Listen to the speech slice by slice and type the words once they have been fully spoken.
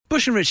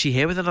Bush and Richie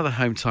here with another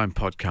Home Time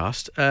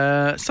podcast.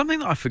 Something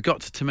that I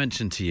forgot to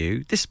mention to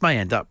you. This may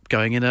end up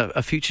going in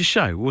a future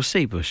show. We'll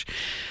see, Bush.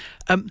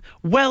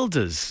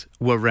 Welders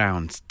were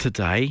round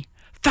today.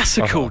 That's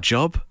a cool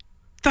job.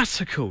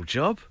 That's a cool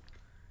job.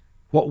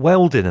 What,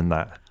 welding and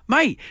that?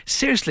 Mate,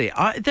 seriously,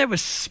 there were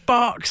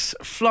sparks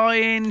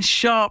flying,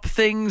 sharp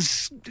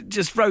things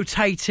just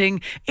rotating.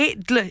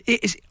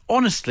 It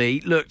honestly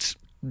looked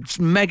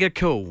mega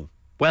cool.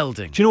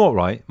 Welding. Do you know what,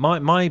 right?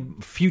 My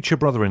future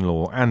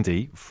brother-in-law,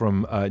 Andy,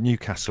 from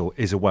Newcastle,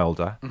 is a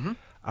welder. Mm-hmm.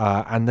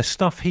 And the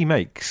stuff he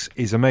makes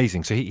is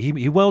amazing. So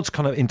he welds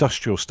kind of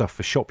industrial stuff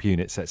for shop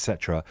units,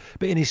 etc.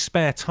 But in his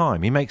spare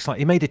time, he made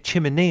a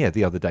chimenea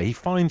the other day. He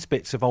finds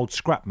bits of old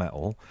scrap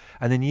metal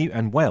and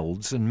then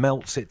welds and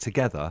melts it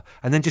together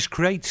and then just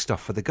creates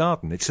stuff for the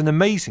garden. It's an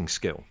amazing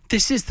skill.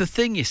 This is the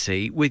thing, you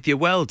see, with your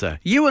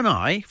welder. You and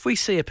I, if we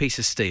see a piece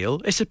of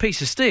steel, it's a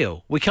piece of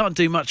steel. We can't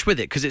do much with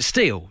it because it's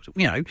steel.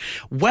 You know,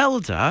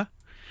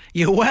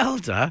 your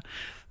welder,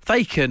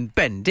 they can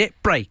bend it,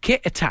 break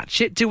it,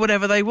 attach it, do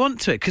whatever they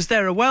want to it because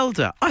they're a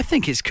welder. I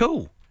think it's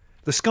cool.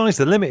 The sky's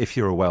the limit if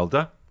you're a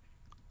welder.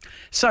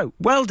 So,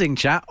 welding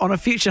chat on a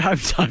future Home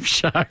Time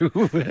show.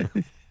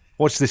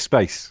 Watch this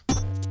space.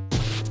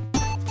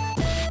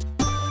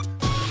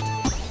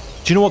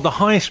 Do you know what? The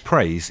highest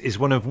praise is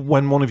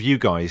when one of you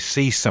guys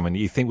sees something that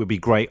you think would be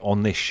great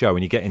on this show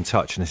and you get in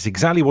touch. And it's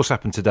exactly what's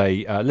happened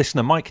today.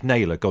 Listener Mike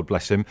Naylor, God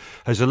bless him,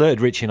 has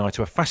alerted Richie and I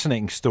to a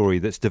fascinating story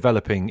that's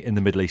developing in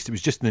the Middle East. It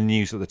was just in the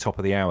news at the top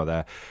of the hour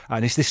there.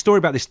 And it's this story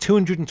about this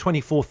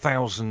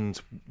 224,000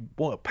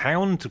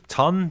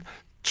 ton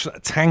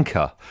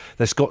tanker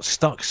that's got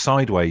stuck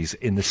sideways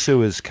in the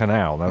Suez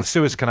Canal. Now, the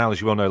Suez Canal,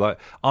 as you well know, like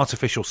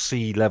artificial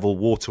sea level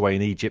waterway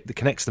in Egypt that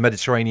connects the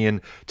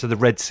Mediterranean to the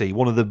Red Sea,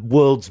 one of the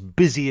world's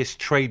busiest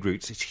trade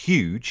routes. It's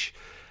huge.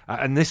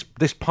 And this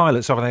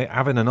pilot's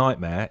having a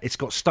nightmare. It's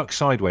got stuck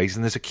sideways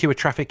and there's a queue of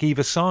traffic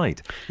either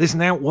side. There's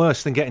nothing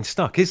worse than getting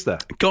stuck, is there?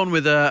 Gone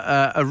with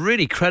a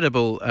really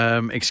credible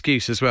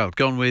excuse as well.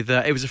 Gone with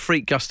it was a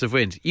freak gust of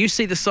wind. You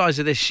see the size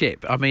of this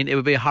ship. I mean, it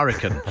would be a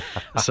hurricane.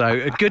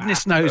 So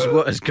goodness knows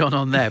what has gone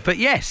on there. But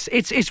yes,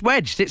 it's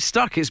wedged. It's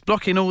stuck. It's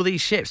blocking all these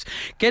ships.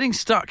 Getting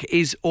stuck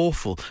is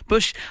awful.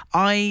 Bush,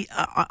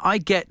 I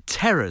get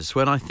terrors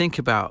when I think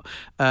about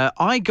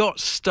I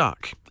got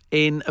stuck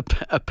in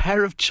a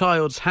pair of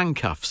child's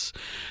handcuffs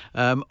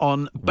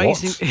on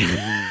Basing...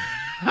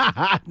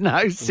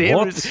 No,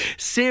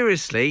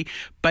 seriously,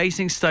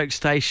 Basingstoke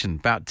Station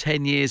about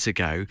 10 years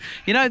ago.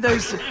 You know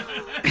those...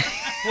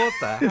 What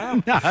the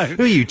hell? No.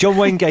 Who are you, John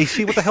Wayne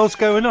Gacy? What the hell's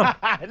going on?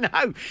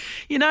 No.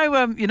 You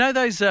know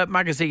those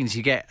magazines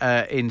you get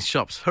in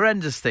shops?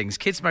 Horrendous things.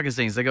 Kids'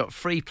 magazines, they got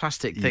free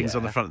plastic things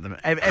on the front of them.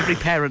 Every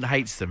parent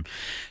hates them.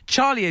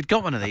 Charlie had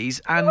got one of these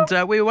and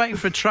we were waiting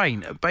for a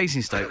train at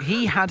Basingstoke.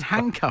 He had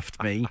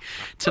handcuffed me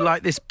to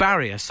like this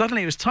barrier.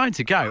 Suddenly it was time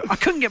to go. I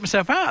couldn't get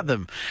myself out of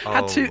them.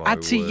 Had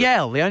to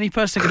yell. The only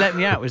person who could let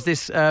me out was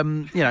this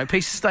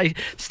piece of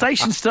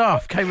station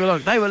staff came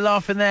along. They were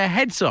laughing their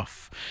heads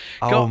off.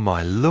 Oh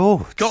my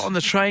Lord. Got on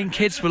the train,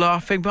 kids were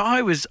laughing, but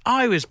I was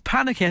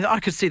panicking.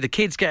 I could see the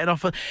kids getting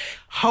off,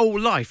 whole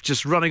life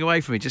just running away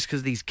from me just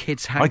because of these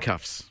kids'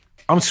 handcuffs.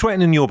 I'm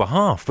sweating on your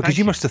behalf because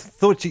you must have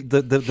thought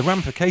the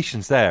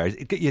ramifications there.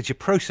 You're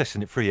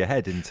processing it through your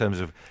head in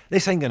terms of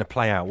this ain't going to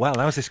play out well.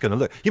 How's this going to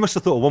look? You must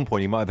have thought at one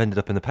point you might have ended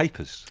up in the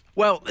papers.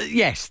 Well,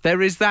 yes,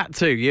 there is that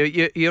too.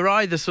 You're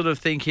either sort of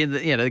thinking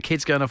that the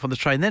kid's going off on the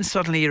train, then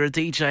suddenly you're a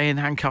DJ in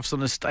handcuffs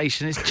on a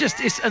station.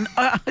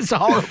 It's a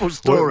horrible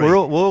story. We're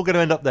all going to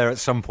end up there at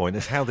some point.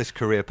 It's how this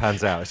career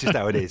pans out. It's just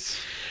how it is.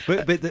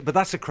 But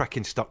that's a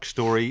cracking stuck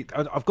story.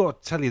 I've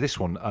got to tell you this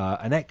one.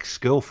 An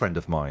ex-girlfriend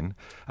of mine,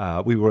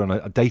 we were on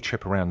a day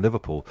trip around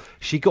Liverpool.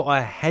 She got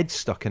her head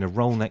stuck in a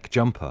roll neck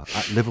jumper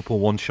at Liverpool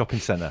One shopping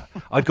centre.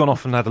 I'd gone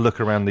off and had a look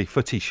around the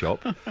footy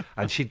shop,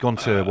 and she'd gone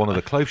to one of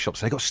the clothes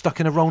shops. They got stuck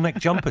in a roll neck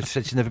jumper. She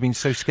said she'd never been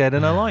so scared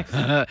in her life.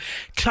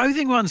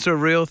 Clothing ones are a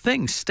real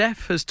thing.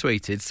 Steph has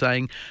tweeted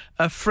saying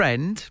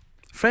friends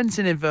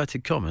in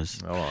inverted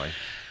commas. Oh, aye.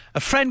 A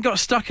friend got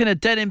stuck in a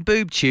denim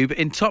boob tube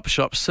in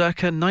Topshop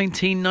circa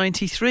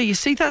 1993. You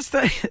see, that's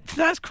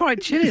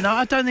quite chilling.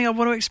 I don't think I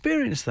want to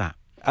experience that.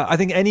 I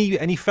think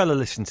any fella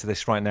listening to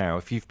this right now,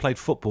 if you've played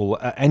football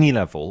at any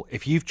level,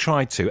 if you've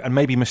tried to, and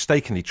maybe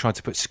mistakenly tried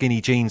to put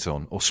skinny jeans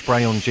on or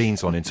spray-on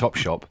jeans on in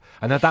Topshop,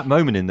 and at that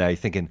moment in there you're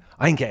thinking,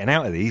 I ain't getting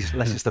out of these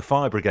unless it's the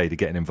fire brigade are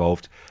getting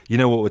involved, you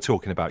know what we're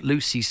talking about.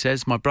 Lucy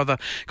says, my brother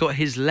got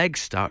his leg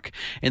stuck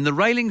in the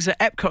railings at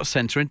Epcot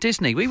Centre in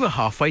Disney. We were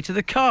halfway to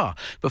the car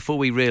before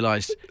we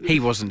realised he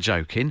wasn't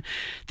joking.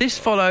 This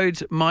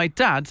followed my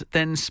dad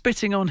then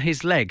spitting on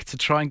his leg to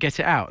try and get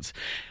it out.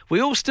 We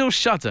all still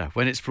shudder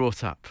when it's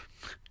brought up.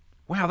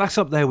 Wow, that's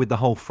up there with the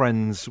whole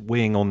friends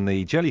weeing on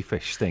the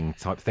jellyfish thing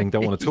type thing.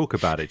 Don't want to talk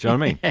about it. Do you know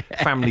what I mean?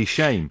 Family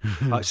shame.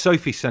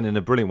 Sophie sent in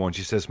a brilliant one.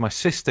 She says, my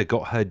sister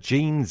got her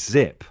jeans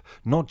zip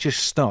not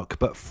just stuck,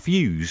 but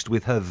fused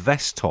with her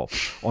vest top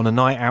on a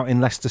night out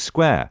in Leicester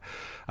Square.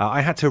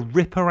 I had to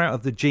rip her out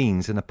of the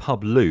jeans in a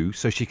pub loo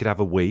so she could have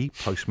a wee,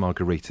 post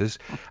margaritas,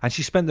 and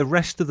she spent the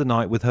rest of the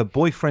night with her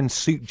boyfriend's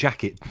suit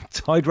jacket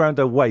tied round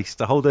her waist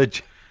to hold her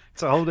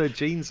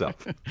jeans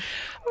up.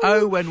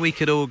 Oh, when we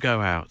could all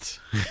go out.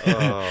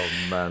 Oh,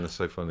 man, that's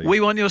so funny. We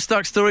want your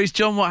stuck stories.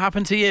 John, what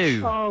happened to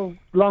you? Oh,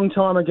 long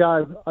time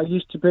ago. I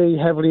used to be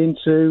heavily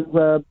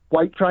into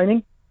weight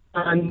training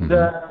and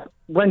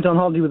went on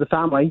holiday with the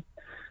family.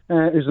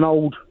 It was an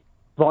old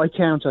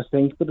Viscount, I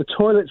think, but the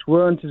toilets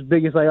weren't as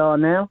big as they are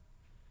now,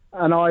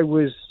 and I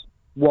was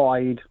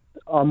wide.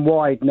 I'm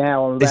wide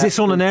now. Is this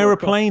on an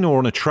aeroplane or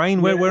on a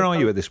train? Where are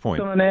you at this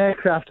point? It's on an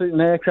aircraft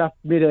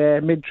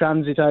mid-air,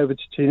 mid-transit over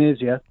to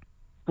Tunisia.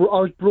 I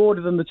was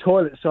broader than the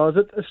toilet, so I was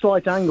at a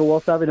slight angle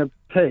whilst having a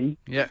pee.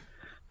 Yeah.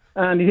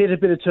 And it hit a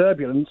bit of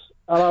turbulence,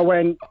 and I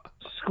went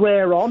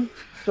square on,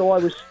 so I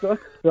was stuck.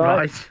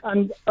 Right.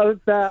 And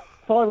about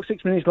 5 or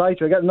 6 minutes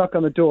later, I get a knock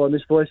on the door, and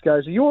this voice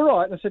goes, "Are you all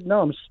right?" And I said,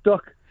 "No, I'm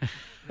stuck."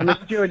 And the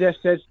stewardess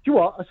says, "You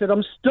what?" I said,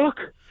 "I'm stuck."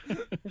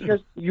 She goes,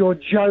 "You're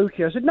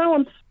joking." I said, "No,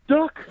 I'm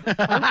stuck.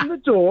 Open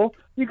the door.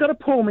 You've got to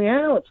pull me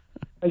out."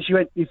 And she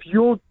went, "If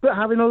you're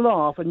having a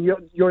laugh and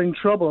you're in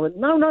trouble." I went,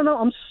 No,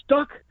 I'm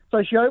stuck.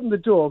 So she opened the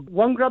door.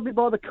 One grabbed me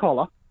by the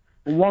collar,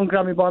 and one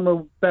grabbed me by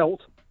my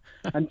belt,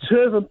 and two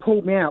of them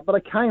pulled me out. But I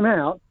came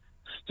out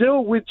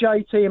still with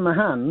JT in my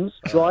hands,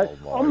 right,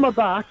 on my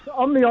back,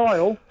 on the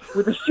aisle,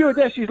 with the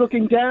stewardesses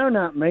looking down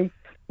at me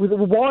with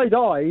wide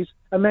eyes,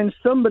 and then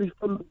somebody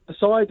from the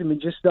side of me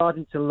just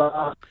started to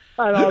laugh,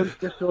 and I was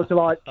just sort of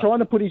like trying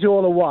to put it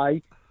all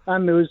away,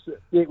 and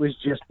it was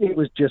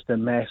just a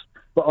mess.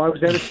 But I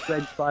was ever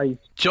straight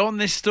faced. John,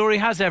 this story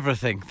has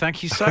everything.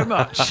 Thank you so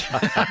much.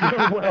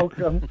 You're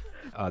welcome.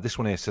 This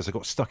one here says, I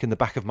got stuck in the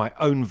back of my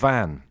own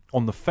van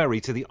on the ferry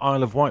to the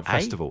Isle of Wight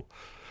festival.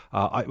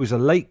 It was a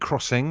late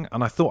crossing,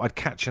 and I thought I'd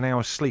catch an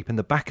hour's sleep in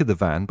the back of the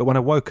van, but when I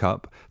woke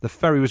up, the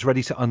ferry was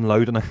ready to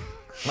unload, and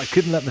I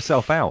couldn't let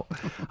myself out.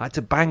 I had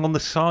to bang on the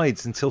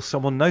sides until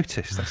someone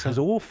noticed. That sounds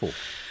awful.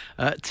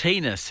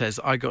 Tina says,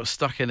 I got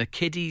stuck in a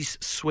kiddie's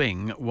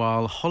swing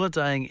while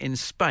holidaying in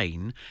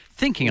Spain,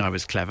 thinking I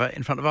was clever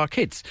in front of our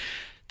kids.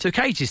 Took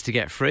ages to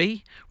get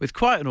free, with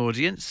quite an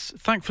audience.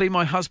 Thankfully,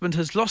 my husband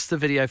has lost the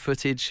video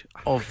footage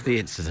of the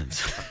incident.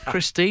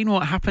 Christine,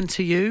 what happened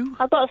to you?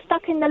 I got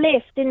stuck in the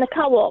lift in the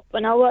co-op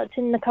when I worked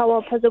in the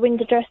co-op as a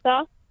window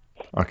dresser.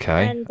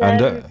 Okay. And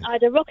I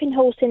had a rocking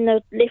horse in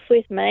the lift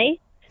with me,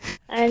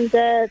 and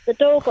the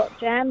door got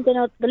jammed,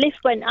 and the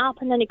lift went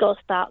up, and then it got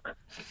stuck.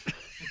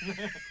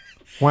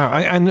 Wow,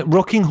 and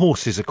rocking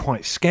horses are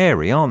quite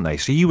scary, aren't they?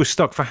 So you were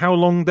stuck for how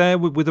long there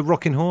with a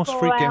rocking horse?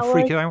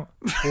 Freaking out?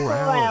 4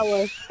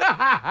 hours.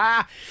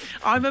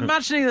 I'm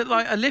imagining that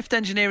like a lift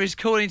engineer is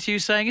calling to you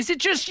saying, is it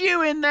just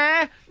you in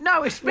there?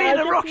 No, it's me and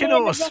the rocking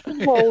horse.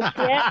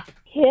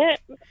 Yeah,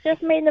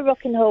 just me and the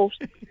rocking horse.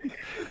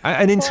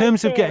 And in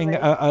terms of getting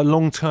a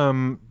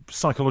long-term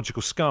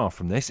psychological scar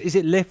from this, is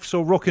it lifts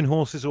or rocking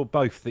horses or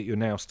both that you're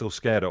now still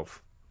scared of?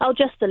 Oh,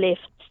 just the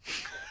lifts.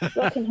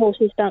 Rocking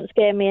horses don't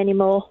scare me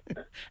anymore.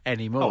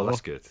 Oh,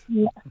 that's good.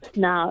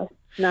 No,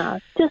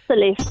 just the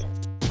lift.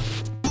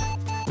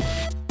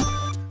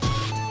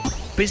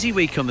 Busy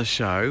week on the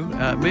show,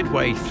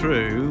 midway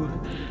through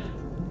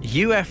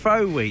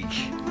UFO week.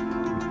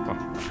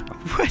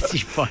 Where do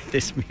you find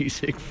this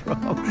music from?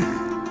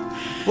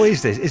 What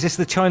is this? Is this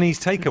the Chinese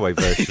takeaway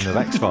version of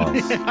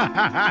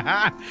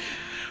X-Files?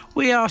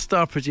 We asked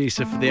our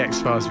producer for the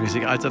X-Files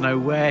music. I don't know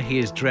where he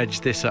has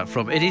dredged this up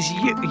from. It is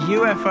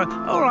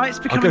UFO. All right, it's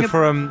becoming I'll go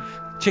for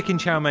chicken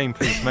chow mein,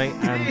 please, mate,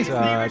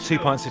 and 2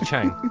 pints of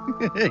Chang.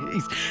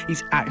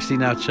 he's actually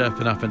now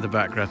chirping up in the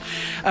background.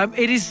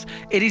 It is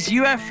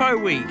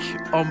UFO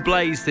week on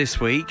Blaze this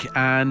week,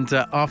 and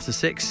after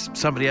 6,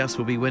 somebody else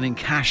will be winning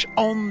cash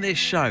on this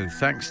show,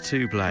 thanks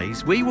to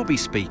Blaze. We will be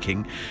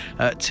speaking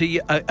to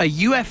a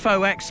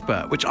UFO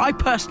expert, which I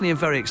personally am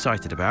very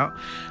excited about,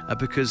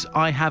 because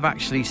I have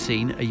actually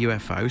seen a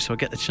UFO, so I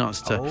get the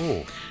chance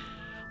to...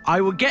 I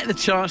will get the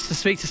chance to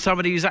speak to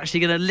somebody who's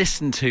actually going to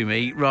listen to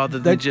me rather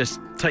than just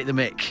take the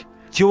mic.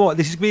 Do you know what?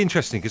 This is going to be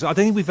interesting because I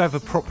don't think we've ever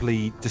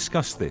properly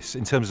discussed this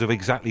in terms of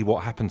exactly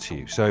what happened to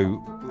you.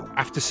 So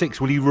after 6,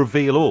 will you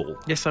reveal all?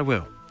 Yes, I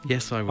will.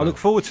 I look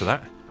forward to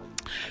that.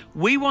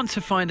 We want to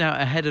find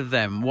out ahead of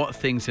them what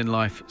things in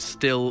life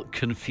still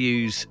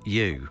confuse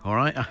you, all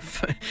right?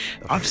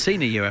 I've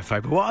seen a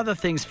UFO, but what other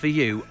things for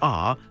you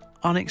are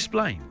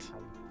unexplained?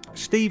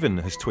 Stephen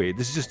has tweeted,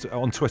 this is just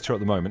on Twitter at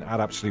the moment, at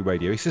Absolute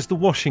Radio. He says, the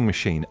washing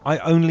machine, I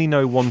only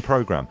know one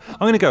programme. I'm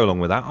going to go along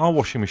with that. Our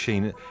washing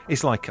machine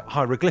is like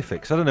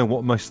hieroglyphics. I don't know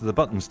what most of the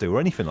buttons do or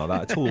anything like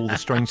that at all the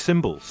strange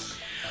symbols.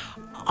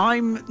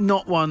 I'm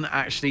not one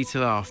actually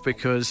to laugh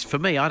because for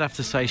me, I'd have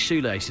to say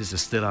shoelaces are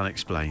still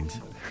unexplained.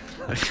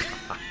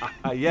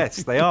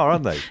 Yes, they are,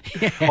 aren't they?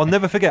 Yeah. I'll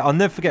never forget,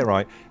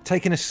 right,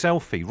 taking a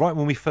selfie right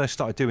when we first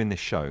started doing this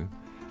show.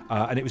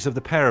 and it was of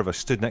the pair of us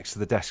stood next to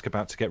the desk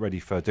about to get ready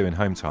for doing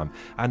home time,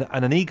 and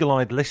an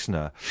eagle-eyed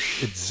listener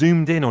had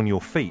zoomed in on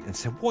your feet and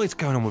said, "What is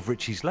going on with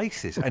Richie's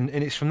laces?" And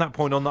it's from that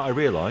point on that I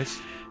realised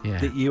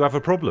that you have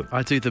a problem.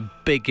 I do the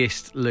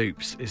biggest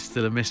loops. It's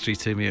still a mystery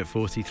to me at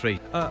 43.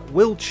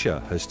 Wiltshire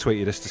has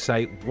tweeted us to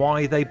say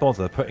why they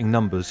bother putting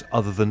numbers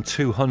other than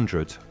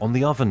 200 on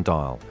the oven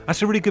dial.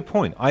 That's a really good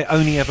point. I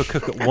only ever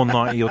cook at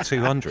 190 or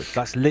 200.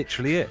 That's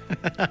literally it.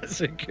 That's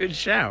a good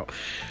shout.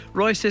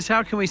 Roy says,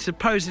 how can we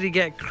supposedly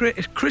get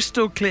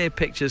crystal clear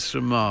pictures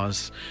from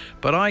Mars,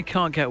 but I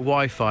can't get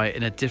Wi-Fi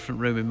in a different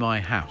room in my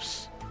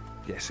house?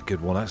 Yes, a good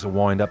one. That's a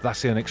wind-up.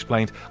 That's the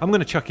unexplained. I'm going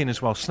to chuck in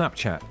as well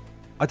Snapchat.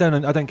 I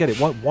don't get it.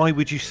 Why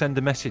would you send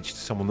a message to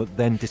someone that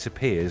then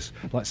disappears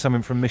like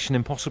something from Mission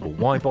Impossible?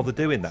 Why bother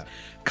doing that?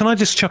 Can I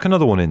just chuck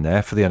another one in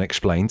there for the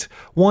unexplained?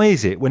 Why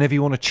is it whenever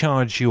you want to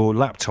charge your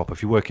laptop,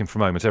 if you're working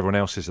from home, as everyone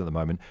else is at the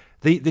moment,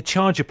 the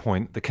charger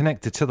point, the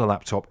connector to the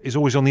laptop, is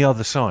always on the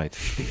other side,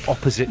 the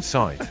opposite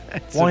side?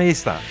 Why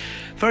is that?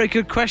 Very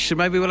good question.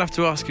 Maybe we'll have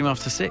to ask him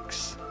after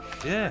 6.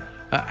 Yeah.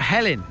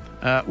 Helen,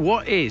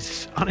 what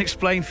is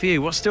unexplained for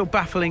you? What's still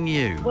baffling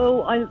you?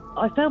 Well,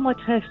 I failed my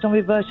test on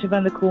reversing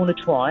around the corner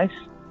twice,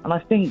 and I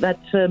think that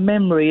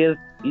memory of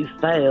you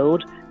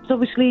failed has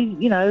obviously,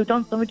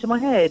 done something to my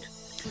head.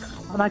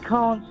 And I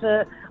can't,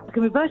 I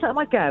can reverse out of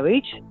my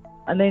garage,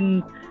 and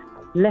then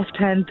left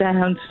hand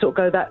down to sort of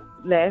go that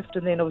left,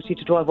 and then obviously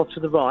to drive off to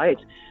the right.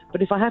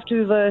 But if I have to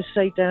reverse,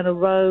 say, down a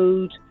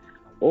road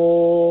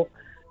or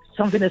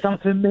something that's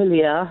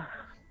unfamiliar,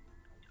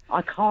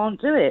 I can't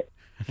do it.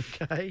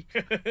 Okay.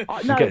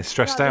 You're getting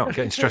stressed out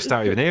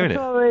even hearing it.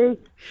 Sorry,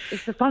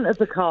 it's the front of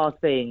the car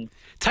thing.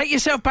 Take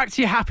yourself back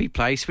to your happy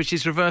place, which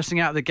is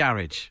reversing out of the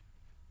garage.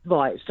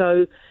 Right,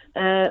 so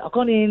I've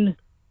gone in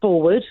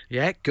forward.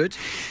 Yeah, good.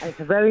 And it's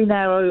a very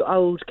narrow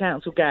old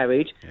council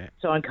garage. Yeah.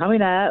 So I'm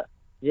coming out,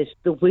 just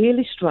the wheel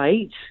is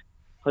straight,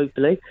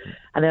 hopefully.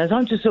 And as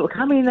I'm just sort of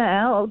coming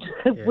out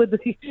with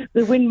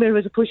the wind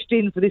mirrors are pushed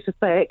in for this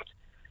effect,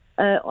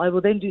 I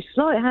will then do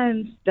slight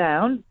hands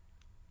down,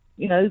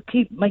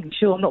 keep making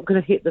sure I'm not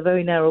going to hit the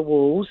very narrow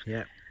walls.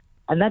 Yeah.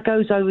 And that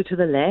goes over to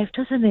the left,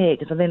 doesn't it?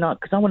 Because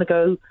I want to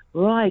go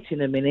right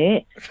in a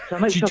minute. So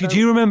do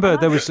you remember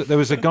there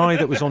was a guy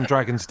that was on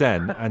Dragon's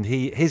Den, and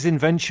his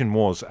invention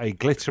was a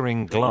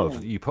glittering glove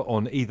that you put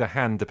on either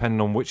hand,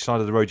 depending on which side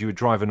of the road you were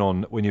driving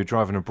on when you were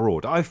driving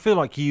abroad. I feel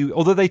like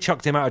although they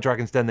chucked him out of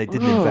Dragon's Den, they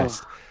didn't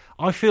invest.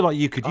 I feel like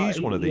you could use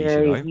one of these.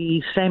 Yeah,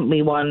 he sent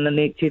me one and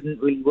it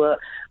didn't really work.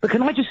 But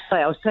can I just say,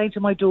 I was saying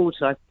to my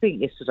daughter, I think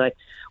yesterday,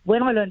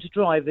 when I learned to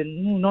drive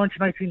in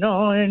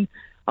 1989,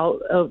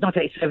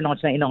 1987,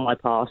 1989 I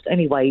passed.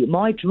 Anyway,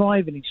 my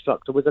driving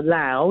instructor was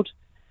allowed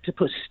to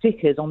put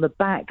stickers on the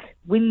back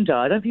window.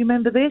 I don't know if you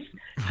remember this.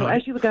 So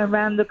as you were going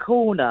round the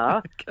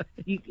corner,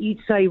 you'd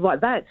say,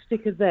 right, that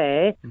sticker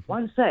there,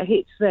 once that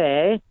hits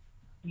there,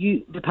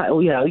 you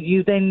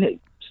then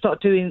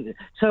start doing.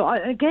 So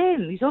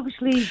he's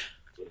obviously,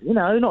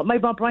 not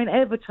made my brain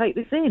ever take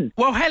this in.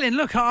 Well, Helen,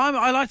 look,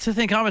 I like to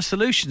think I'm a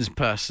solutions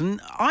person.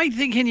 I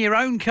think in your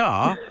own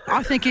car,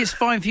 I think it's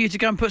fine for you to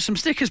go and put some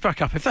stickers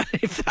back up if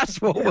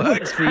that's what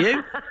works for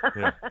you.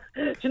 Yeah.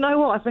 Do you know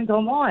what? I think I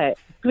might.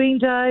 Green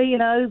Day,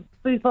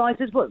 Foo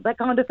Fighters, that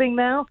kind of thing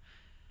now.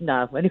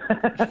 No, anyway.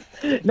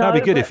 That'd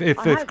be good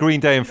if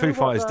Green Day and Foo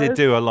Fighters did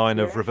do a line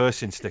of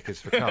reversing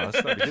stickers for cars.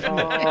 That'd be good.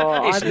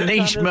 It's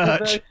niche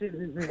merch.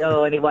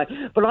 Anyway,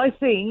 but I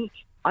think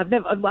I've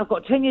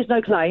got 10 years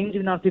no claims,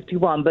 even though I'm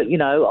 51. But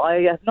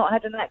I have not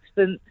had an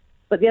accident.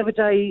 But the other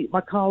day,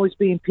 my car was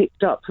being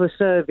picked up for a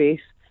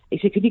service. He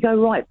said, "Could you go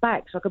right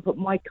back so I can put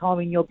my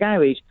car in your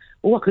garage?"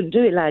 Oh, I couldn't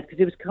do it, lad, because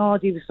there was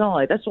cars either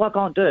side. That's what I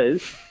can't do.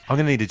 I'm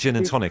going to need a gin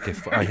and tonic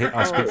if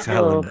I speak to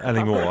Helen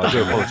anymore. I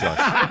do apologise.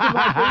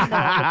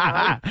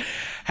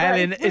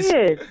 Helen,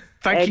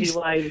 thank you,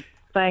 lad.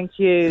 Thank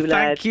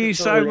you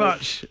so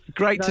much.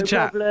 Great to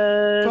chat.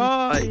 Problem.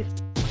 Bye.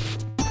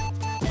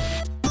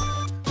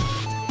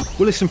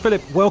 Well, listen,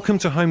 Philip, welcome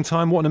to Home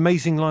Time. What an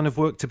amazing line of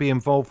work to be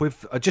involved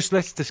with.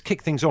 Let's just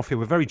kick things off here.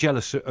 We're very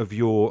jealous of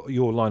your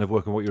line of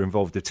work and what you're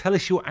involved with. Tell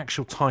us your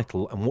actual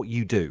title and what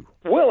you do.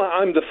 Well,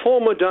 I'm the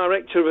former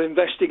Director of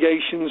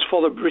Investigations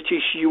for the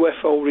British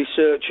UFO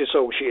Research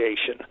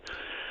Association.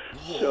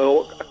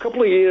 So a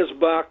couple of years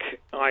back,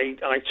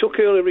 I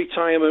took early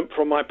retirement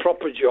from my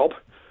proper job,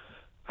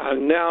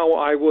 and now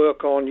I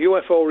work on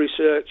UFO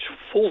research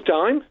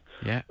full-time.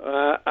 Yeah.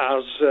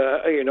 As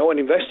an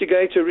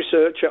investigator,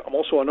 researcher. I'm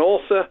also an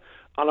author,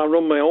 and I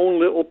run my own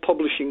little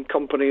publishing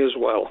company as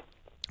well.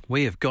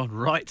 We have gone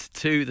right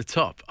to the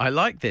top. I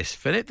like this,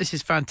 Philip. This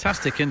is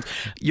fantastic. And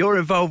you're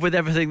involved with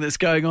everything that's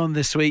going on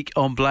this week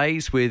on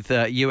Blaze with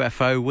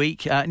UFO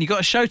Week. And you've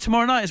got a show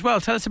tomorrow night as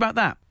well. Tell us about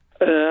that.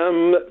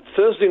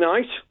 Thursday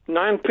night,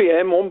 9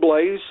 p.m. on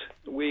Blaze.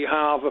 We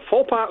have a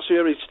 4-part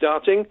series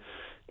starting.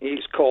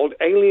 It's called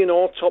Alien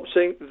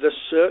Autopsy, The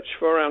Search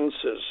for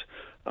Answers.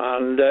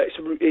 And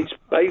it's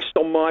based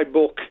on my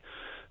book,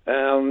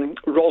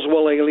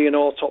 Roswell Alien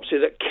Autopsy,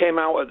 that came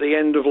out at the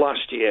end of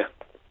last year.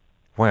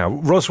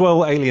 Wow,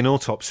 Roswell Alien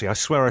Autopsy. I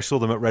swear I saw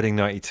them at Reading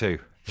 92.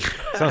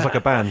 Sounds like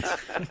a band.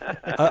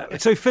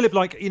 So, Philip,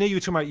 like, you know, you were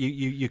talking about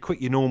you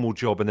quit your normal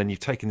job and then you've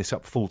taken this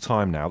up full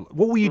time now.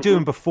 What were you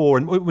doing before?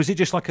 And was it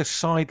just like a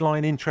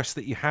sideline interest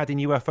that you had in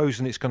UFOs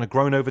and it's kind of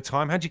grown over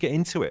time? How'd you get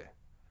into it?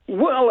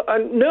 Well,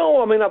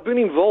 no, I mean, I've been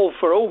involved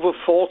for over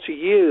 40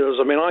 years.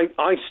 I mean,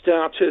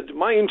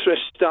 my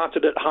interest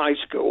started at high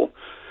school,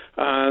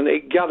 and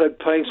it gathered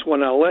pace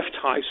when I left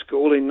high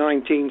school in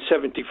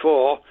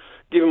 1974,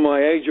 giving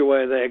my age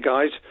away there,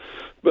 guys.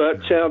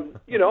 But,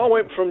 you know, I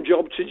went from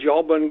job to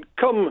job, and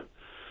come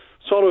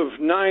sort of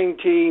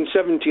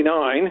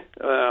 1979,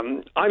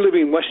 I live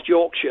in West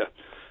Yorkshire,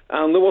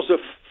 and there was a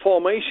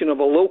formation of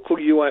a local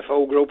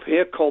UFO group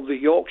here called the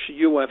Yorkshire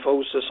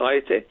UFO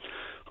Society,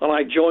 and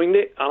I joined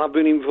it, and I've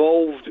been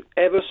involved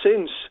ever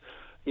since.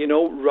 You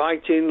know,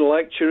 writing,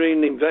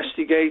 lecturing,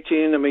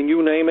 investigating, I mean,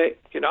 you name it.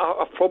 You know,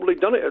 I've probably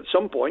done it at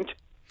some point.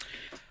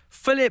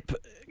 Philip,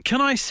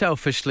 can I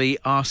selfishly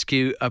ask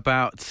you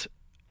about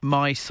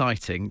my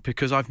sighting?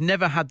 Because I've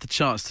never had the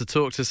chance to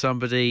talk to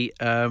somebody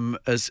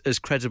as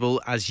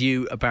credible as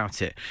you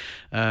about it.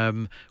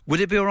 Would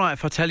it be all right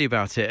if I tell you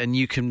about it and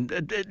you can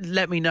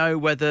let me know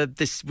whether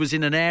this was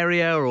in an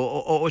area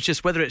or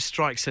just whether it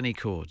strikes any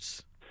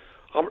chords?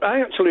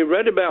 I actually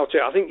read about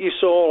it. I think you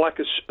saw like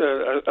a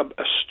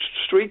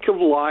streak of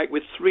light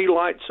with 3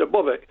 lights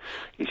above it.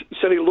 You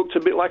said it looked a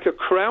bit like a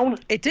crown.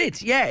 It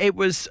did, yeah. It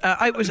was.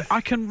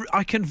 I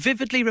can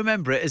vividly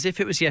remember it as if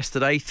it was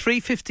yesterday.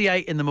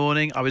 3:58 in the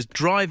morning. I was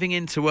driving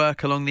into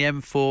work along the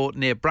M4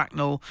 near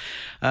Bracknell,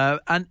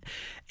 and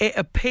it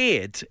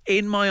appeared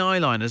in my eye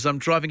line as I'm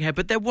driving ahead.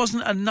 But there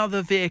wasn't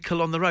another vehicle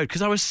on the road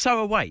because I was so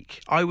awake.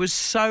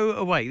 This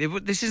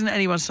isn't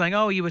anyone saying,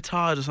 "Oh, you were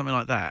tired" or something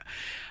like that.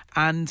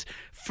 And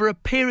for a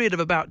period of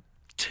about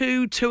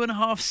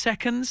 2.5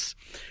 seconds,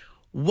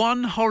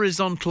 one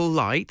horizontal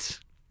light,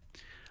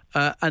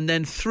 and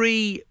then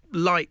 3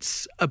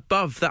 lights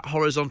above that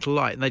horizontal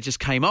light, and they just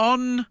came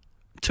on,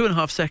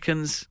 2.5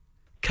 seconds,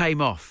 came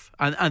off,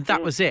 and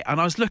that was it. And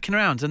I was looking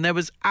around, and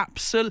there's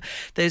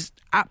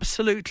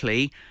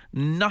absolutely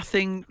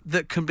nothing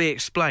that can be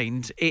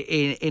explained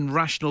in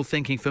rational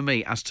thinking for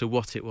me as to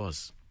what it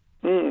was.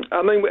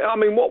 I mean,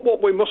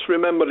 what we must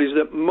remember is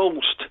that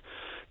most,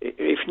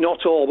 if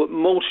not all, but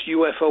most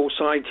UFO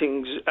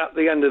sightings at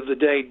the end of the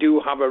day do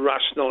have a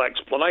rational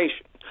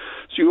explanation.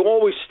 So you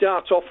always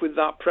start off with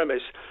that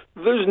premise.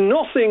 There's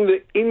nothing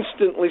that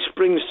instantly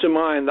springs to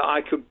mind that I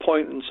could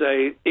point and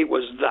say it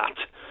was that.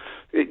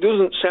 It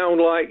doesn't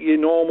sound like your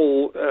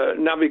normal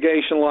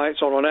navigation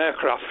lights on an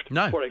aircraft,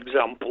 for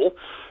example.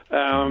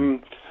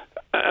 And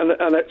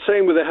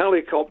same with a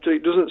helicopter,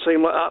 it doesn't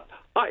seem like that.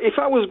 If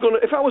I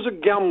was a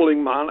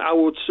gambling man, I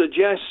would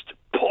suggest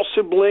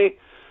possibly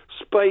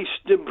space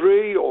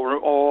debris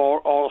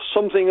or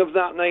something of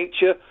that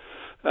nature.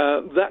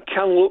 That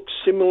can look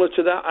similar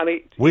to that, and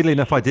it. Weirdly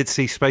enough, I did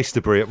see space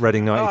debris at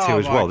Reading 92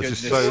 as well.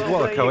 This is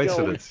what a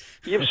coincidence!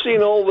 You've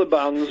seen all the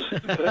bands.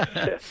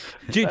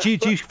 do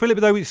you, Philip?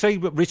 Though, say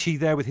Richie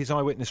there with his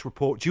eyewitness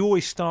report. Do you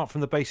always start from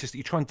the basis that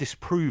you try and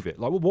disprove it?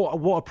 Like,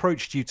 what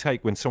approach do you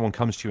take when someone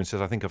comes to you and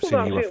says, "I think I've seen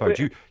a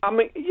UFO"?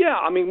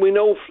 I mean, we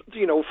know,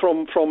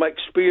 from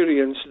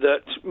experience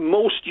that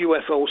most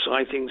UFO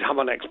sightings have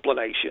an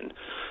explanation.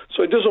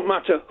 So it doesn't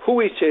matter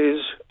who it is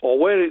or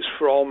where it's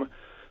from.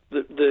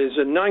 There's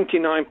a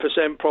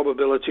 99%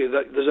 probability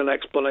that there's an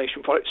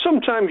explanation for it.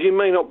 Sometimes you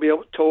may not be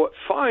able to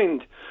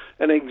find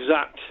an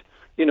exact,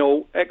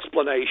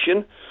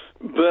 explanation,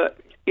 but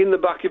in the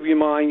back of your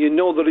mind, you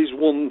know there is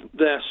one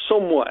there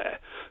somewhere.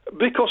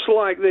 Because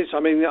like this, I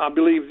mean, I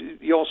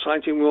believe your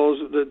sighting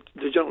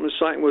the gentleman's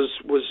sighting was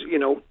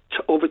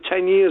over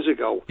 10 years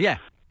ago. Yeah.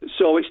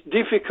 So it's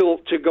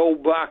difficult to go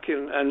back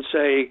and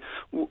say,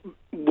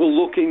 we'll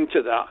look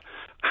into that.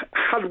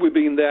 Had we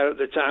been there at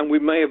the time, we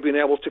may have been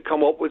able to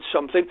come up with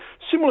something.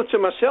 Similar to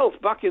myself,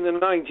 back in the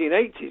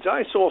 1980s,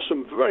 I saw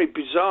some very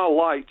bizarre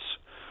lights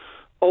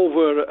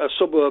over a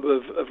suburb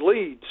of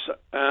Leeds.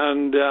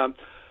 And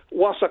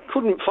whilst I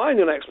couldn't find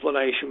an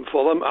explanation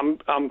for them,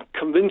 I'm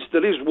convinced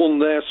there is one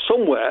there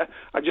somewhere.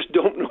 I just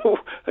don't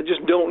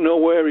know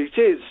where it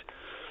is.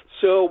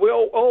 So we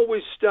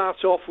always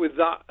start off with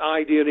that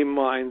idea in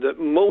mind, that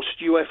most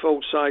UFO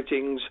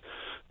sightings,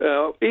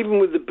 even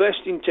with the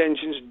best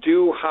intentions,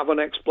 do have an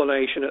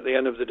explanation at the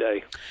end of the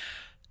day.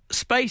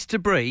 Space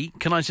debris,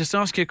 can I just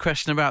ask you a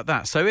question about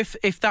that? So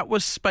if that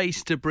was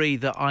space debris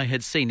that I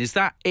had seen, is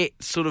that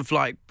it sort of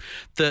like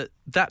that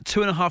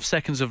 2.5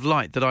 seconds of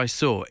light that I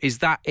saw, is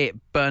that it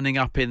burning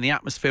up in the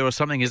atmosphere or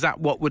something? Is that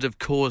what would have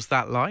caused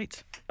that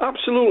light?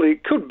 Absolutely,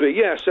 it could be,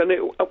 yes. And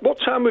what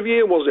time of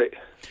year was it?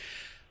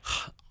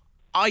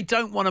 I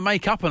don't want to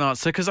make up an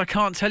answer because I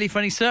can't tell you for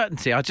any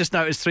certainty. I just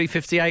know it was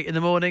 3:58 in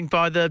the morning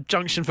by the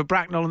junction for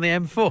Bracknell on the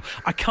M4.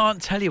 I can't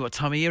tell you what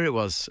time of year it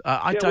was.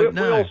 I don't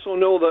know. We also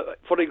know that,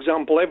 for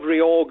example, every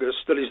August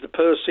there is the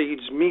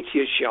Perseids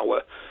meteor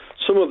shower.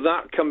 Some of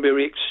that can be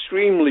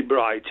extremely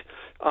bright.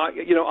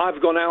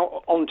 I've gone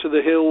out onto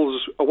the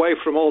hills away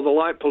from all the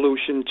light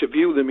pollution to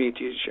view the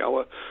meteor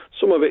shower.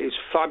 Some of it is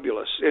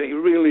fabulous. It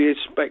really is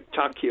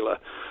spectacular.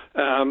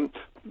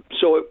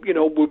 So,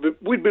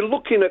 we'd be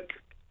looking at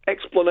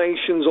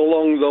explanations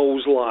along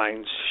those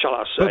lines, shall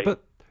I say.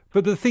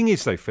 But the thing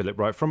is, though, Philip,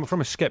 right, from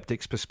a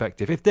skeptic's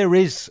perspective, if there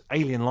is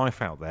alien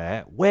life out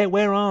there,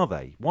 where are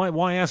they?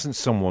 Why hasn't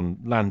someone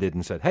landed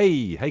and said,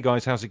 hey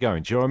guys, how's it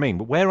going? Do you know what I mean?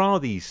 But where are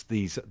these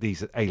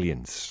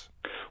aliens?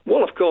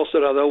 Well, of course,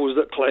 there are those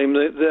that claim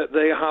that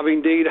they have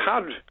indeed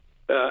had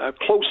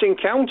close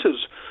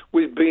encounters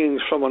with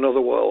beings from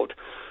another world.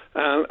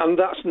 And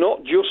that's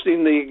not just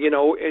in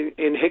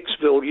in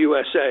Hicksville,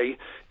 USA.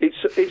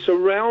 It's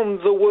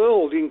around the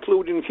world,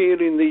 including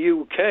here in the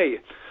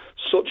UK.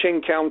 Such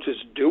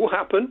encounters do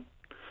happen.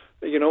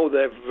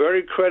 They're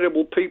very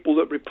credible people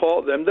that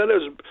report them. They're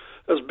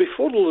as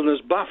befuddled and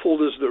as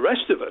baffled as the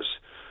rest of us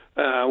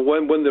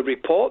when they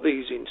report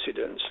these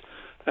incidents.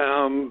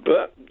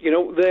 But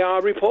they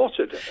are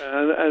reported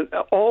and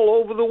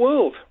all over the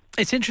world.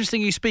 It's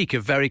interesting you speak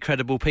of very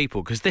credible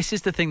people, because this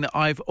is the thing that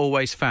I've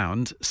always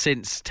found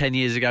since 10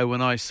 years ago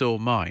when I saw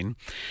mine.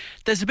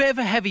 There's a bit of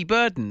a heavy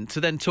burden to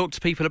then talk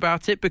to people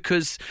about it,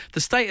 because the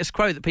status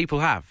quo that people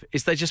have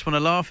is they just want to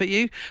laugh at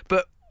you.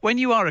 But when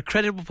you are a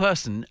credible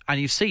person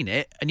and you've seen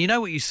it and you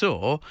know what you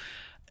saw,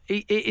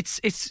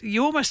 it's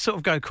you almost sort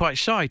of go quite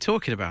shy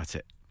talking about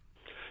it.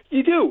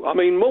 You do. I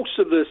mean, most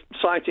of the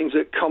sightings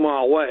that come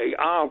our way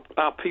are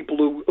people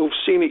who've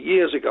seen it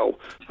years ago,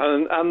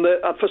 and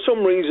for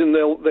some reason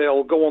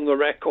they'll go on the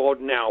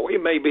record now.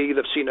 It may be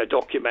they've seen a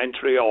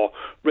documentary or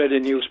read a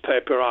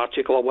newspaper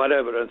article or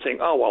whatever, and think,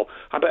 oh well,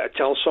 I better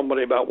tell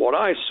somebody about what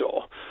I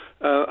saw,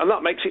 and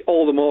that makes it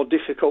all the more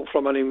difficult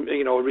from a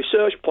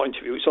research point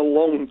of view. It's a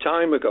long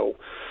time ago,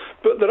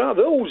 but there are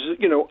those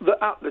that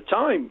at the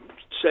time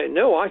say,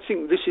 no, I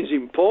think this is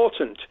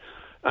important.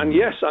 And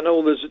yes, I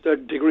know there's a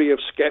degree of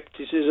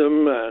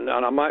scepticism, and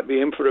I might be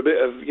in for a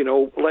bit of,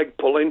 leg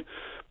pulling,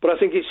 but I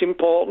think it's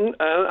important,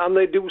 and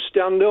they do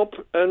stand up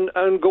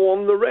and go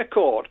on the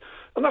record.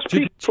 And that's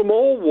people from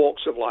all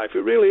walks of life. It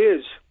really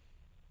is.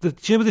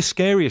 The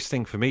scariest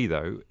thing for me,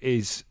 though,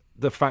 is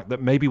the fact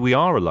that maybe we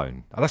are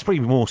alone. That's probably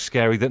more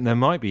scary than there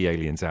might be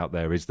aliens out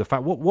there, is the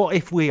fact, what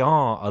if we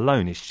are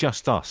alone? It's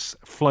just us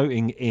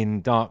floating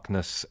in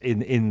darkness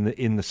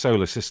in the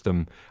solar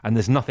system, and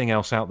there's nothing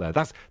else out there.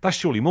 That's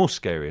surely more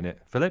scary, isn't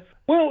it, Philip?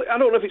 Well, I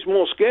don't know if it's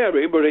more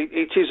scary, but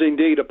it is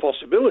indeed a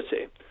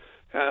possibility.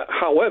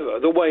 However,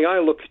 the way I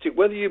look at it,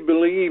 whether you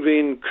believe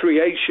in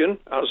creation,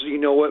 as you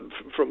know it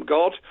from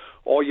God,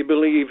 or you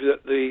believe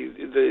that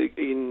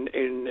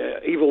in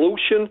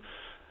evolution,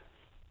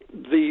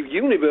 the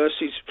universe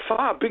is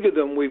far bigger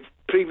than we've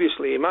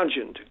previously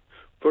imagined.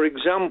 For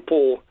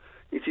example,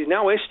 it is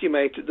now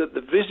estimated that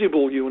the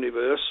visible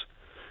universe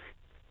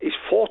is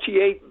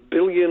 48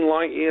 billion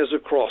light years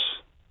across.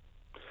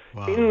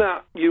 Wow. In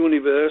that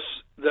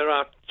universe, there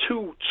are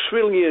 2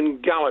 trillion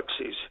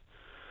galaxies.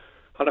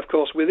 And of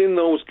course, within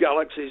those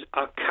galaxies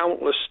are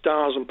countless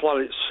stars and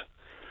planets.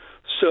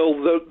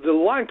 So the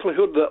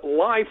likelihood that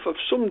life of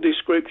some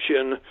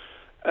description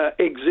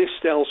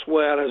exists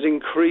elsewhere has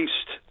increased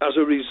as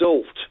a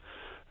result.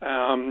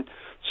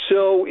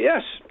 So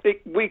yes,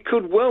 we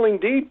could well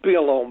indeed be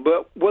alone,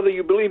 but whether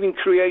you believe in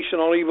creation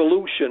or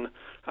evolution,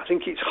 I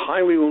think it's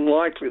highly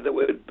unlikely that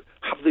we'd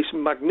have this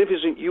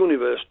magnificent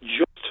universe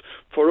just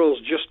for us,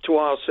 just to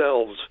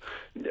ourselves.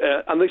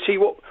 And they see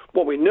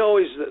what we know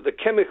is that the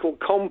chemical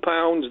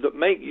compounds that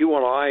make you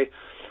and I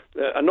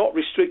are not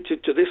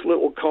restricted to this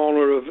little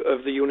corner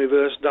of the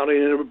universe. They're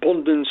in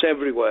abundance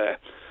everywhere.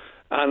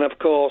 And of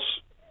course,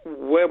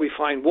 where we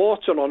find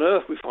water on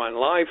Earth, we find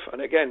life.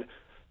 And again,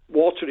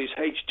 water is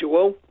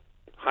H2O,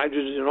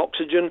 hydrogen and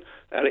oxygen,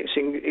 and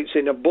it's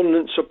in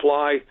abundant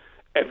supply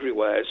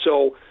everywhere.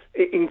 So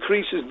it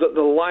increases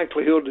the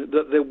likelihood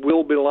that there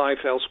will be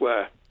life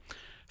elsewhere.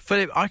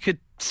 Philip, I could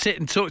sit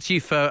and talk to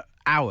you for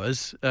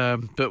hours,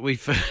 but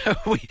we've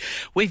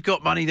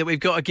got money that we've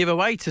got to give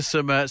away to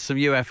some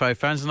UFO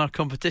fans in our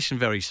competition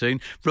very soon.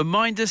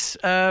 Remind us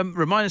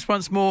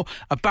once more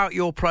about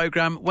your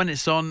programme, when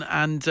it's on,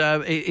 and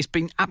it's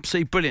been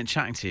absolutely brilliant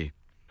chatting to you.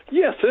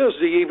 Yeah,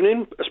 Thursday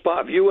evening as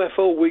part of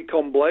UFO Week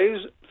on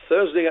Blaze,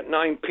 Thursday at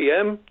 9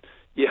 p.m.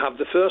 you have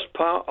the first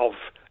part of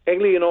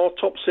Alien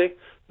Autopsy,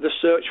 The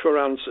Search for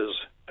Answers,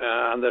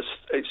 and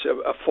it's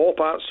a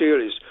 4-part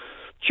series.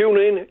 Tune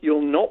in,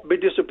 you'll not be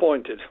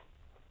disappointed.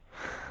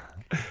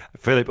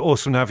 Philip,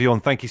 awesome to have you on.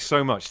 Thank you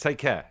so much. Take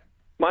care.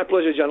 My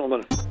pleasure,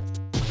 gentlemen.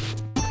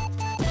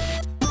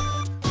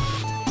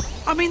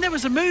 I mean, there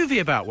was a movie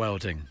about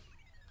welding.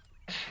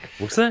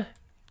 Was there?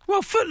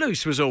 Well,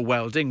 Footloose was all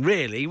welding,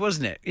 really,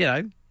 wasn't it? You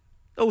know,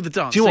 all the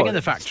dancing in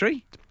the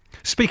factory.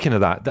 Speaking of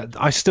that,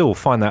 I still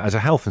find that as a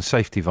health and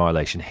safety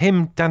violation.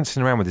 Him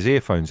dancing around with his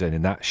earphones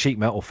in that sheet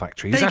metal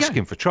factory, he's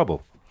asking for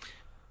trouble.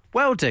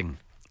 Welding.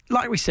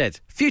 Like we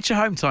said, future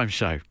Home Time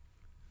show.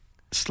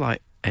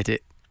 Slight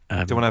edit.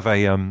 Don't want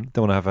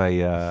to have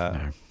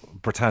a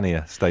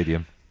Britannia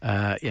Stadium.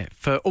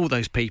 For all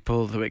those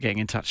people that we're getting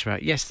in touch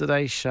about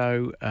yesterday's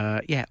show,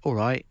 all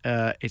right,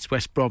 it's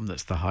West Brom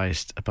that's the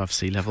highest above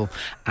sea level,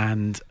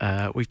 and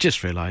we've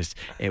just realised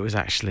it was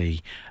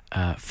actually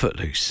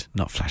Footloose,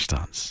 not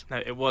Flashdance.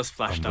 No, it was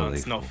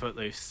Flashdance, not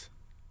Footloose.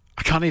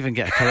 I can't even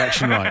get a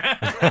correction right.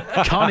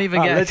 Can't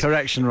even get a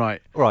correction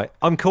right. Right,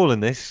 I'm calling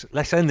this.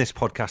 Let's end this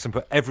podcast and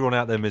put everyone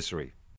out their misery.